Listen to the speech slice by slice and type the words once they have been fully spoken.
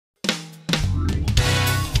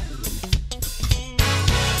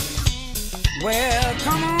Well,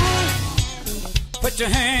 come on, put your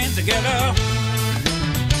hands together.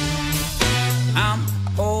 I'm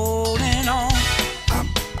holding on. I'm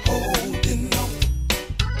holding on.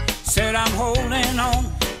 Said I'm holding on.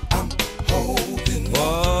 I'm holding on.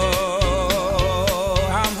 Whoa,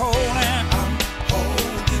 I'm holding. I'm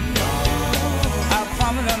holding on. I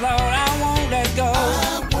promise the Lord I won't let go.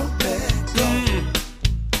 I won't let go.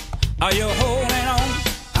 Are you holding on?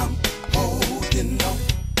 I'm holding on.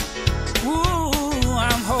 Ooh,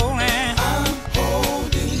 I'm holding. I'm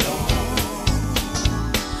holding on.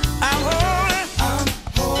 I'm holding. I'm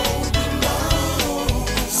holding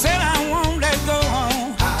on. Said I won't let go.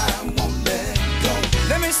 I won't let go.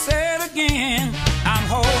 Let me say it again. I'm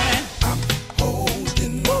holding. I'm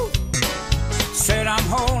holding on. Said I'm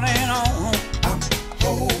holding on. I'm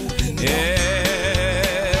holding on. Yeah,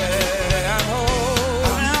 I'm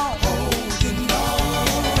holding on. Holding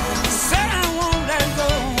on. Said I won't let go.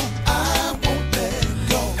 I won't let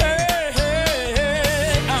go. Hey, hey,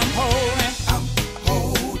 hey, I'm holding. I'm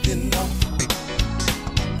holding on.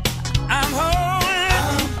 I'm holding.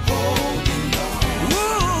 I'm holding on.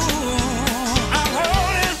 Ooh, I'm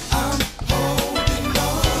holding. I'm holding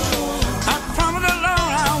on. I promise the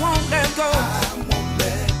Lord I won't let go. I won't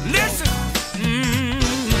let go. Listen,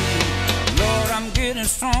 Lord, I'm getting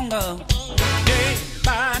stronger day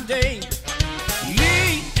by day.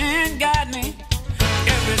 Lead and guide me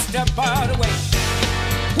every step of the way.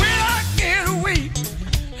 When I get weak,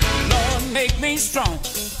 Lord, make me strong.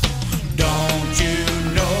 Don't you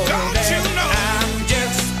know that I'm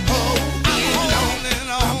just holding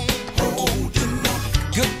on? Holding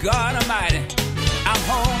on. Good God